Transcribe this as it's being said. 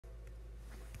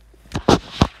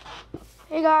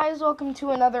Hey guys, welcome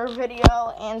to another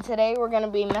video, and today we're going to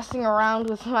be messing around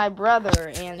with my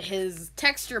brother and his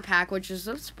texture pack, which is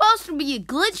supposed to be a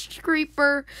glitched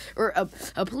creeper, or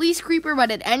a police creeper,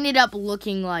 but it ended up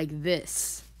looking like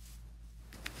this.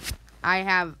 I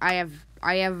have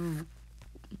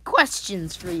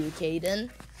questions for you, Caden.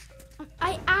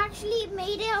 I actually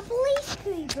made it a police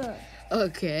creeper.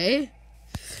 Okay.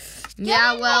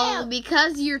 Yeah, well,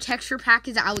 because your texture pack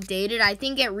is outdated, I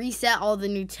think it reset all the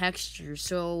new textures,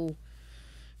 so,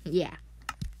 yeah.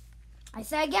 I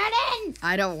said get in!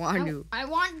 I don't want to. I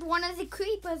want one of the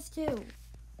creepers too.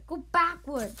 Go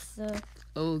backwards.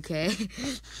 Okay.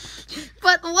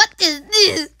 But what is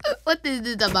this? What is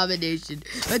this abomination?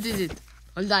 What is it?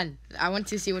 Hold on. I want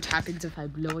to see what happens if I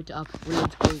blow it up.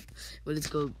 Will it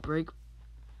go break?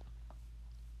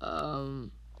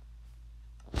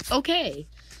 Okay.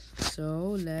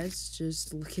 So let's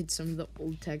just look at some of the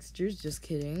old textures. Just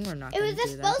kidding. We're not. It was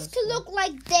just supposed to look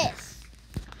like this.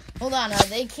 Hold on.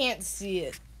 They can't see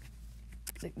it.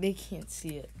 They can't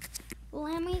see it.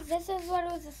 Lammy, this is what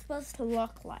it was supposed to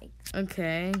look like.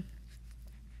 Okay.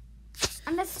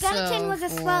 And the skeleton was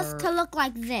supposed to look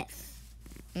like this.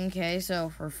 Okay, so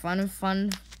for fun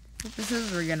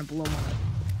purposes, we're gonna blow one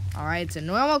up. Alright, it's a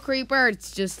normal creeper.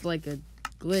 It's just like a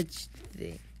glitch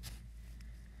thing.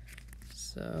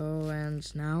 So,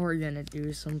 and now we're gonna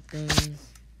do something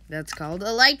that's called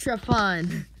Elytra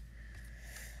Fun.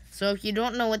 So if you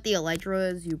don't know what the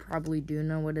Elytra is, you probably do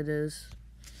know what it is.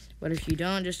 But if you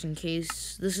don't, just in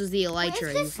case, this is the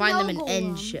Elytra. You find them in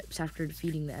end ships after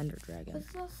defeating the Ender Dragon.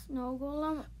 What's the snow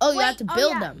golem? Oh, you have to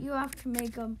build them. You have to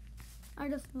make them. I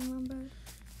just remembered.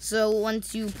 So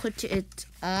once you put it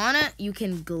on, you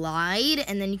can glide,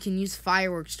 and then you can use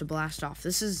fireworks to blast off.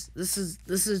 This is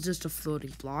just a floating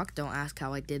block. Don't ask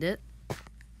how I did it.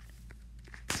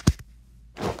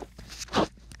 All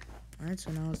right, so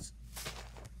now it's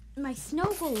my snow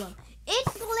golem.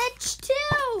 It's glitched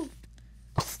too.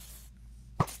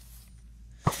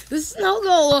 the snow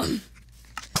golem.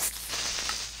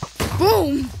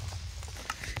 Boom!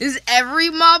 Is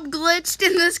every mob glitched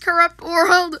in this corrupt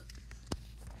world?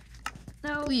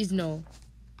 No. Please, no.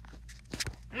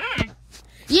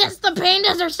 Yes, the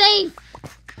pandas are safe!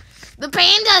 The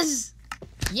pandas!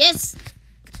 Yes!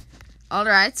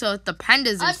 Alright, so if the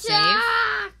pandas are safe...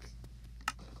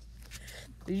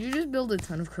 Did you just build a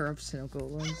ton of corrupt snow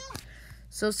golems?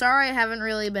 So sorry I haven't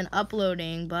really been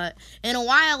uploading, but in a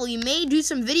while we may do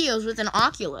some videos with an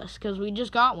Oculus, because we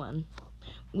just got one.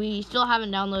 We still haven't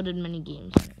downloaded many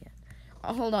games on it yet.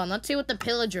 Oh, hold on, let's see what the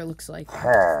pillager looks like.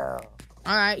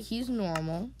 Alright, he's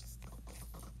normal.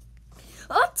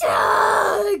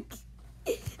 Attack!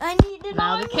 I need an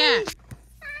Now army. the cat.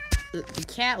 The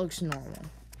cat looks normal.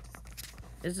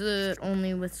 Is it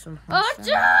only with some hunts?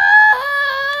 Attack!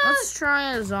 Let's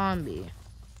try a zombie.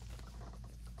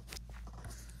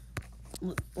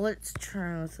 Let's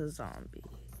try with a zombie.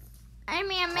 I'm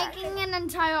making an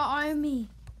entire army.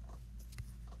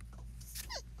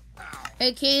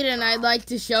 Hey, Caden, I'd like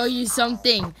to show you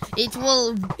something. It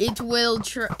will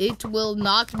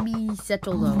not be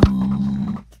settled though.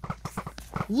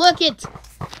 Look it!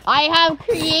 I have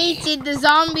created the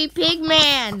zombie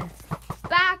pigman.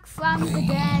 Back from the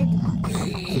dead.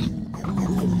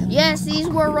 Yes, these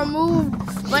were removed,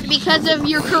 but because of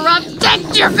your corrupt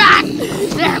texture pack,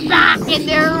 they're back and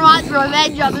they're on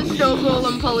revenge on the snow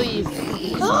golem police.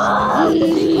 Oh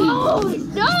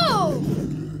no!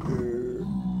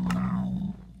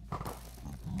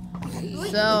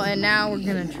 So, and now we're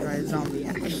gonna try a zombie,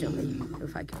 actually,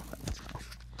 if I can find this.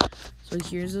 So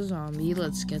here's a zombie.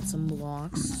 Let's get some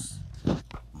blocks.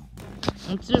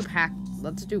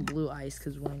 Let's do blue ice,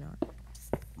 because why not?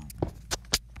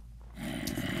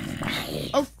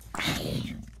 Oh!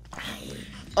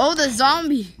 Oh, the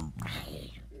zombie!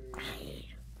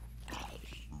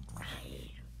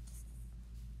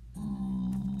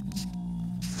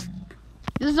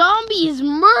 The zombie is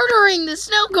murdering the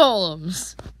snow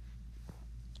golems!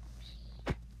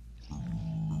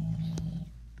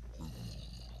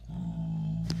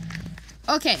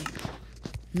 Okay,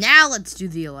 now let's do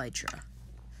the Elytra.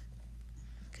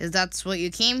 Because that's what you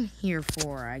came here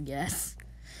for, I guess.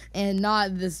 And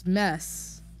not this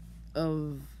mess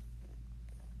of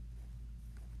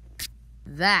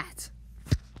that.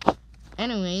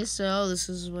 Anyway, so this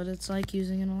is what it's like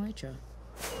using an Elytra.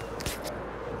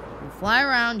 You fly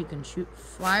around, you can shoot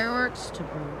fireworks to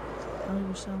propel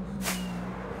yourself.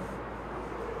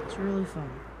 It's really fun.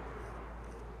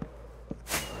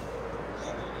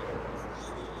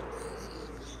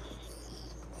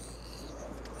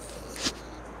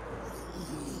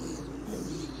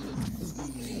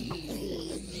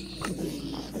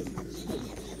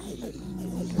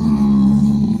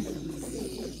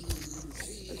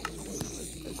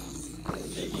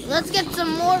 Let's get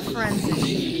some more friends.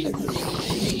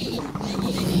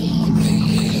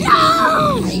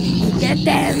 No! Get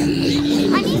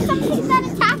them! I need something that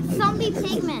attacks zombie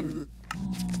pigmen.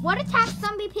 What attacks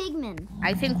zombie pigmen?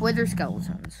 I think wither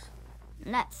skeletons.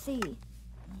 Let's see.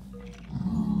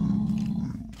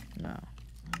 No.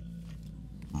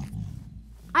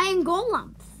 Iron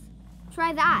golems.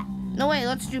 Try that. No, wait,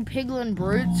 let's do piglin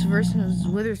brutes versus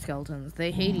wither skeletons. They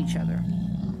hate each other.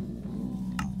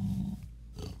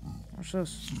 What's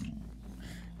this?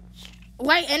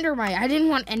 Why endermite? I didn't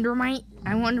want endermite.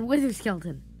 I wanted wither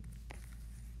skeleton.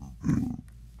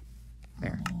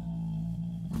 There.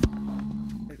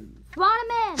 Spawn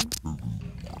him in.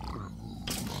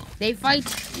 They fight.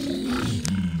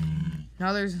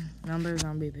 Now there's another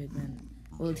zombie pigman.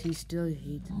 Will he still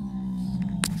hate?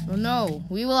 Oh no,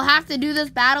 we will have to do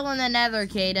this battle in the nether,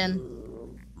 Caden.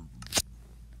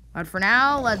 But for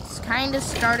now, let's kind of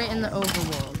start it in the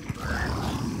overworld.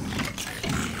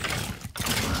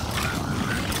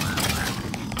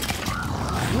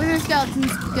 Wither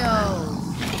skeletons go.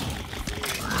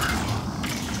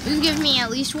 Please give me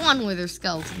at least one wither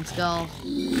skeleton skull.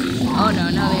 Oh no,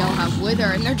 now they all have wither,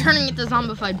 and they're turning into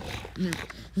zombified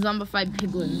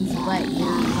piglins. But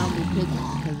you're zombie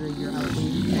piglins because of your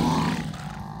outdated.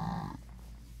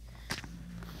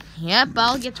 Yep,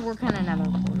 I'll get to work on another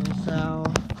portal, so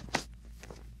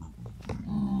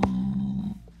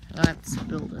let's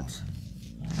build it.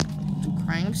 Do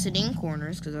crying obsidian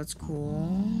corners, because that's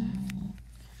cool.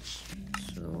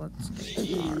 So let's get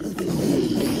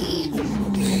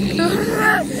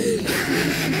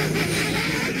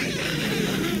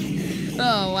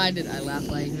Oh, why did I laugh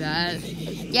like that?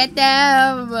 Get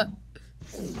them!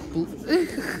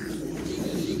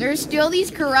 There's still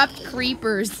these corrupt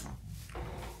creepers.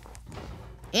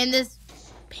 In this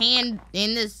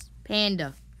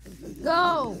panda.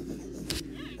 Go.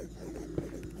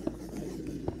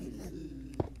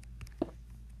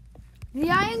 The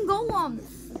iron golems.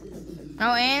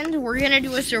 Oh, and we're gonna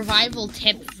do a survival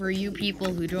tip for you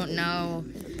people who don't know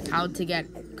how to get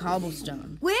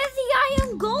cobblestone. Where's the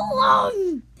iron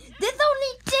golem? There's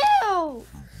only two.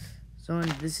 So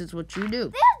this is what you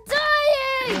do. They're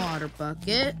dying. Water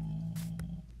bucket.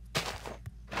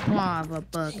 Lava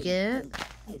bucket.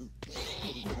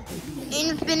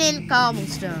 Infinite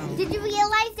cobblestone. Did you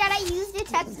realize that I used a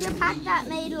texture pack that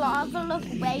made lava look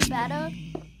way better?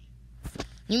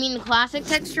 You mean the classic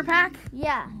texture pack?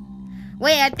 Yeah.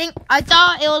 Wait, I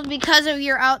thought it was because of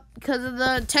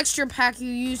the texture pack you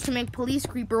used to make police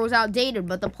creeper was outdated,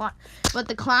 but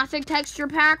the classic texture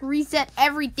pack reset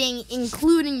everything,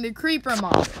 including the creeper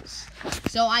models.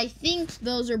 So I think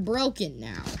those are broken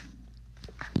now.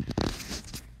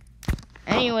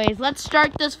 Anyways, let's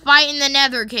start this fight in the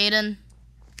nether, Caden.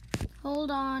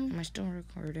 Hold on. Am I still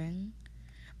recording?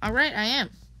 Alright, I am.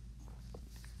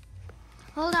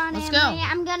 Hold on, Let's Emily. go.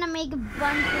 I'm gonna make a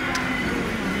bunch of them.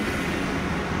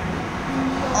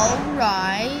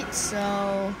 Alright,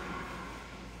 so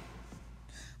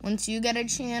once you get a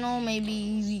channel,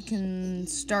 maybe we can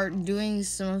start doing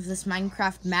some of this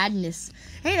Minecraft madness.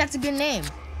 Hey, that's a good name.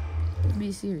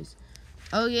 Be serious.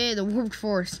 Oh yeah, the warped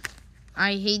forest.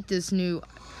 I hate this new.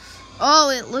 Oh,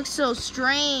 it looks so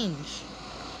strange.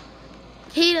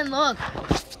 Caden, look.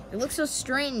 It looks so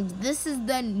strange. This is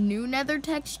the new nether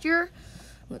texture,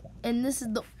 and this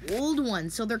is the old one.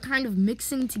 So they're kind of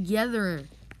mixing together.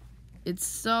 It's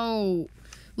so.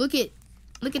 Look at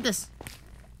this.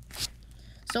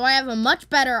 So I have a much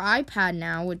better iPad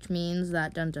now, which means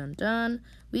that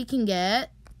we can get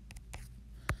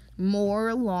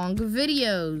more longer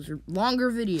videos.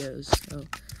 So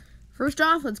first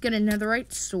off, let's get a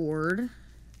netherite sword,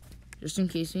 just in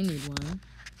case we need one.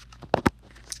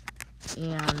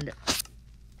 And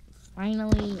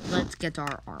finally, let's get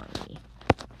our army.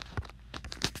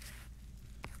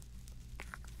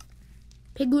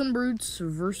 Piglin brutes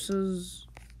versus.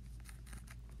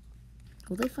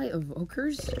 Will they fight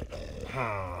evokers?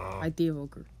 Fight the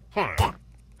evoker. I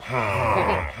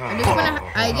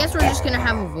guess we're just gonna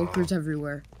have evokers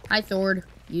everywhere. Hi, Thord.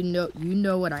 You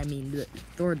know what I mean,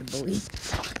 Thord the bully.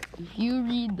 If you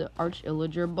read the Arch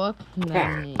Illager book,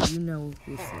 then you know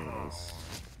who Thord is.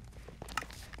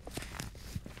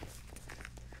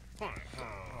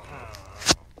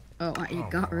 Oh, I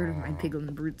got rid of my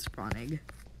piglin brute spawning.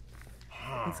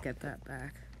 Let's get that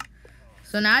back.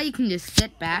 So now you can just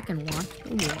sit back and watch the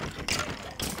world.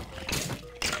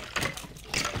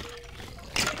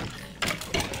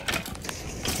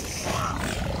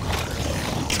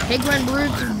 Piglin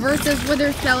brutes versus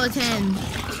wither skeletons.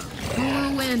 Who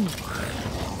will win?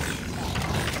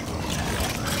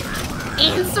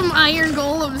 And some iron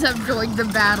golems have joined the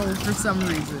battle for some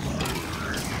reason.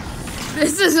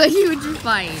 This is a huge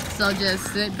fight, so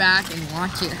just sit back and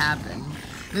watch it happen.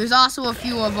 There's also a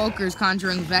few evokers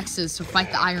conjuring Vexes to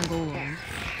fight the Iron Golem.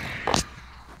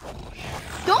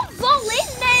 Don't fall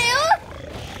in there!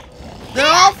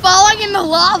 They're all falling in the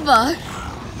lava!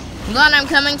 Hold on, I'm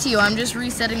coming to you. I'm just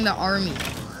resetting the army.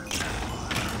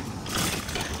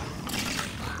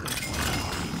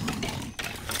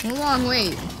 Hold on,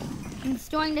 wait. I'm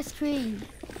destroying this tree.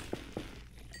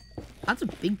 That's a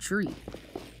big tree.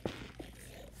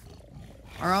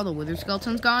 Are all the wither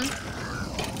skeletons gone?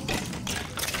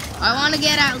 I want to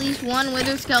get at least one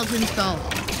wither skeleton skull.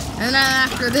 And then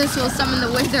after this, we'll summon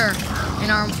the wither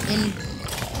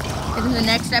in the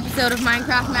next episode of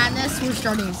Minecraft Madness. We're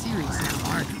starting a series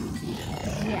now, aren't we?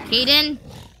 Yeah. Caden,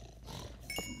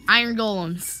 Iron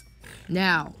Golems.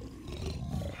 Now.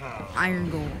 Iron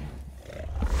Golem.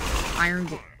 Iron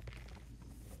Golem.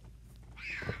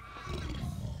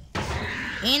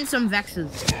 And some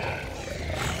Vexes.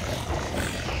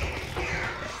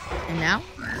 And now?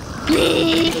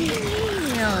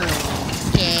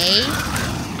 Okay.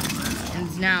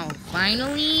 And now,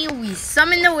 finally, we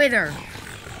summon the Wither.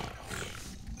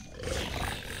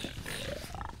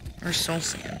 Or soul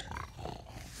sand.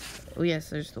 Oh yes,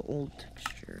 there's the old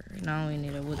texture. Now we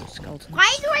need a Wither skeleton.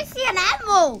 Why do I see an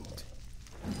emerald?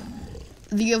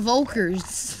 The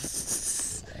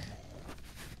evokers.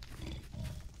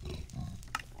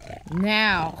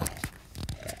 Now,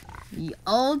 the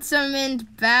ultimate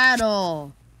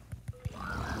battle.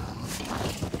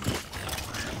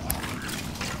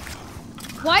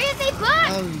 Why did they burn?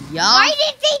 Oh yeah. Why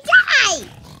did they die?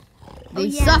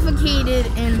 They suffocated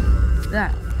in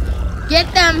that.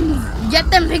 Get them,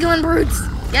 piglin brutes.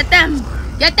 Get them.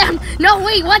 No,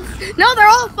 wait, what? No, they're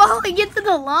all falling into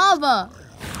the lava.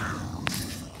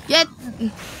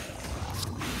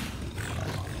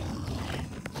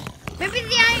 Maybe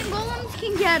the Iron Golems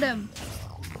can get him.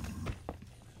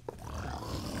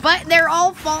 But they're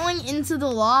all falling into the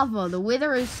lava. The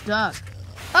Wither is stuck.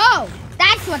 Oh,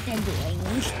 that's what they're doing.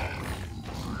 Let's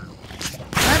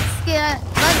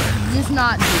just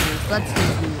not do this. Let's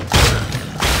just do this.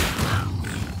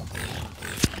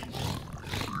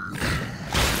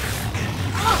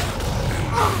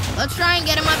 Let's try and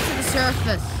get him up to the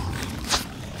surface.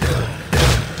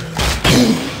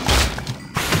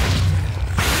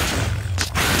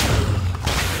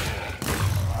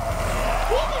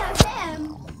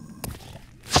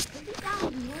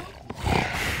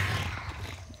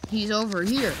 He's over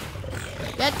here.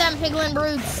 Get them piglin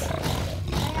brutes.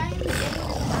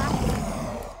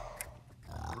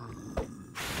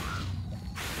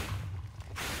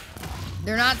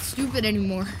 They're not stupid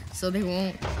anymore, so they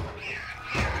won't.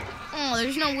 Oh,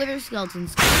 there's no wither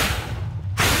skeletons.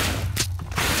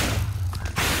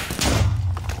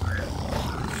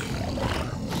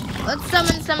 Let's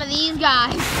summon some of these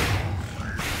guys.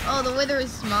 Oh, the wither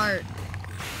is smart.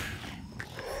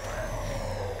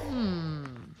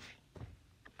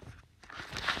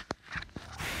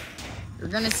 We're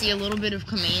gonna see a little bit of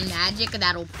command magic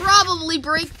that'll probably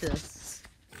break this.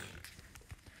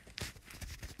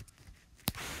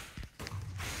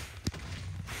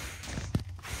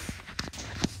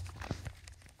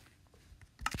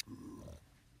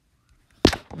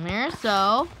 There,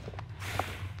 so.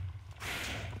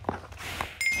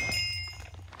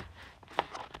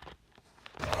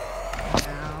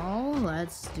 Now,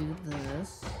 let's do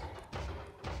this.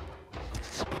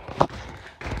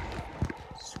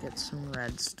 Get some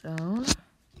redstone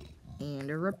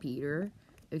and a repeater.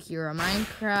 If you're a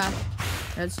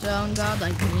Minecraft redstone god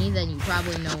like me, then you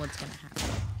probably know what's gonna happen.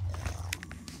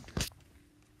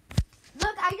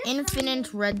 Look, I just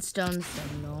Infinite redstone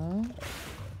signal.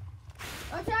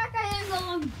 Attack Iron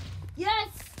Golem. Yes.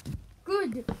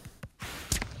 Good.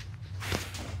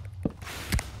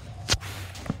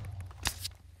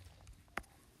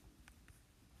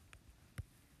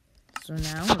 So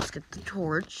now let's get the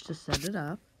torch to set it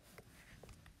up.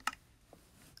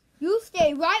 You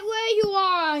stay right where you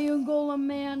are, Iron Golem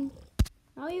man.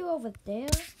 How are you over there?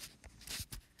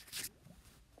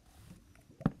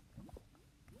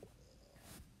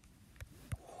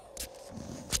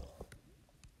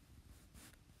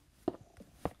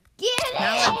 Get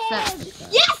Now it! let's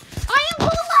set Yes! Iron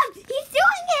Golem! He's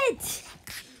doing it!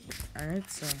 Alright,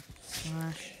 so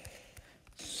slash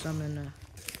summon a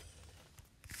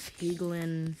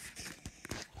piglin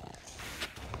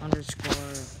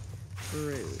 _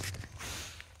 brute.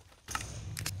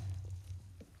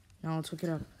 Now let's hook it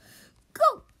up.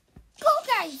 Go! Go,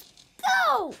 guys!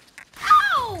 Go!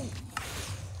 Ow!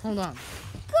 Hold on.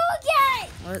 Go again!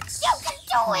 Let's You can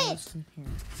do it! this in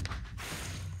here.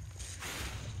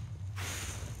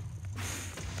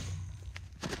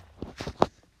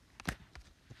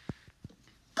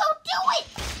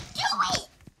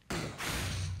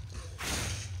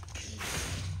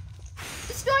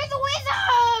 Destroy the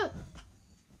wither!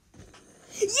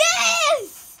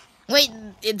 Yes! Wait,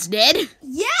 it's dead?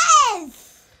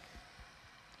 Yes!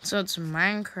 So it's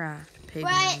Minecraft pigman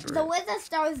But brute. the wither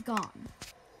star is gone.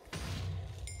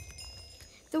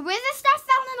 The wither star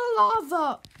fell in the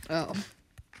lava. Oh.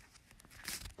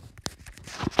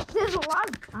 There's a lot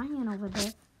of iron over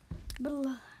there.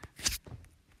 But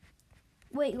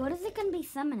wait, what is it going to be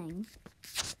summoning?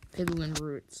 Pigman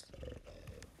brutes.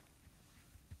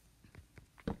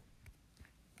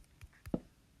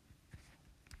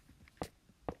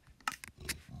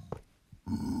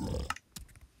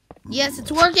 Yes,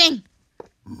 it's working.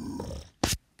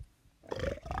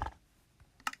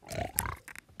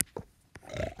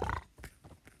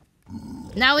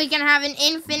 Now we can have an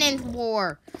infinite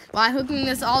war by hooking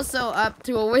this also up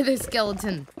to a wither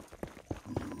skeleton.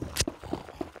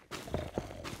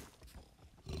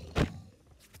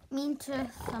 Mean to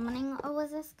summoning a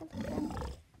wither skeleton?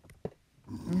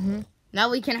 Now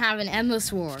we can have an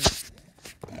endless war.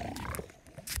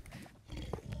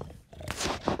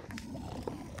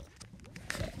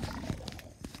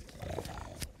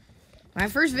 My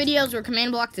first videos were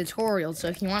command block tutorials, so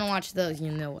if you want to watch those,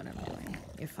 you know what I'm doing.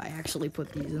 If I actually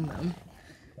put these in them.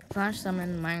 Flash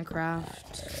summon Minecraft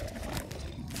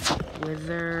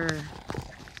wither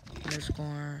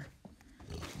underscore.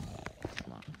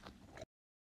 Come on.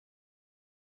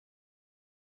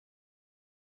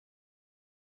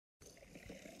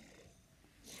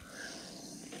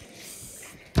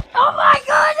 Oh my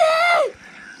goodness!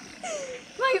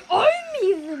 My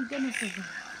army isn't gonna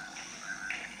survive.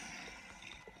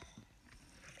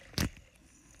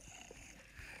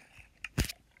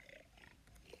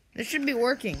 This should be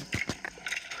working.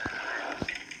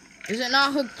 Is it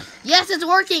not hooked? Yes, it's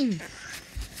working!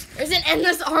 There's an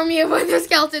endless army of wither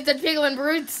skeletons and pigman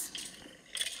brutes.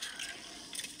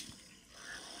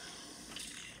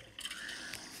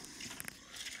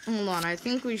 Hold on, I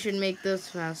think we should make this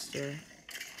faster.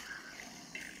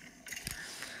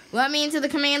 Let me into the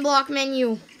command block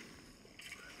menu.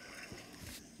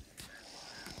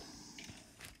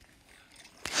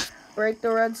 Break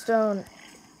the redstone.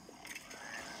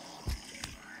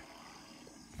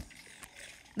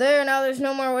 There, now there's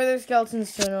no more wither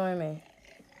skeletons to annoy me.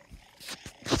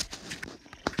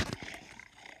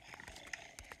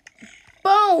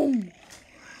 Boom!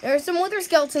 There's some wither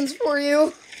skeletons for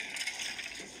you.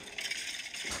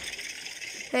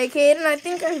 Hey, Caden, I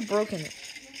think I've broken it.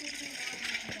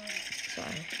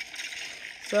 Sorry.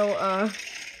 So,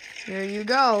 here you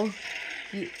go.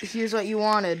 Here's what you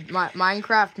wanted.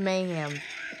 Minecraft Mayhem.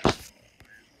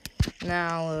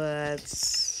 Now, let's...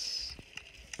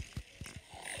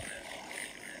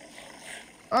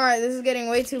 Alright, this is getting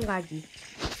way too laggy.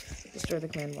 Destroy the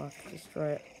command block.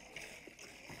 Destroy it.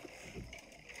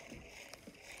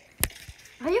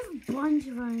 I have a bunch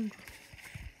of iron.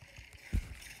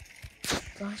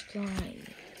 Flashlight.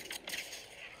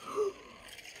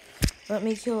 Let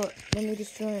me kill it. Let me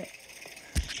destroy it.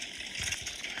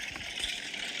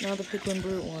 Now the pigman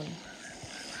brute one.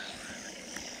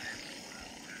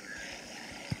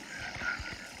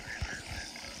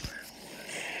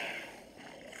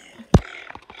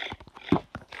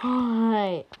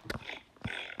 Alright.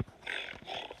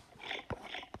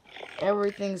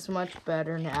 Everything's much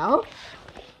better now.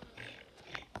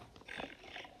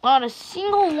 Not a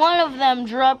single one of them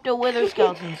dropped a wither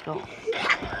skeleton skull.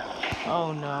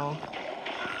 Oh no.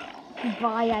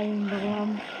 Bye, Iron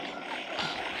Golem.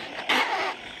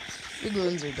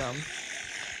 Piglins are dumb.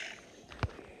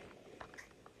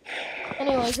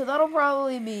 Anyway, so that'll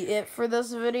probably be it for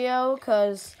this video,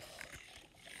 cause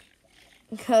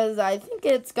I think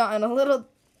it's gotten a little...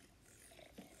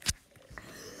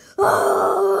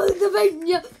 Oh,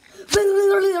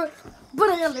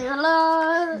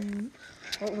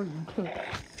 What were you doing?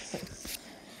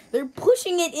 They're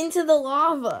pushing it into the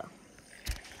lava.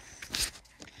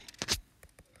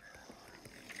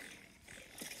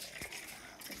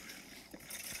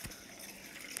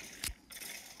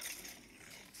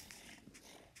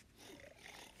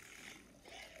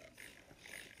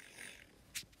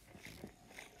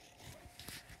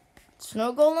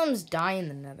 Snow golems die in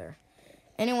the nether.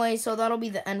 Anyway, so that'll be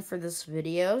the end for this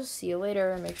video. See you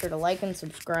later. Make sure to like and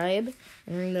subscribe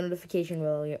and ring the notification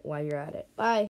bell while you're at it. Bye.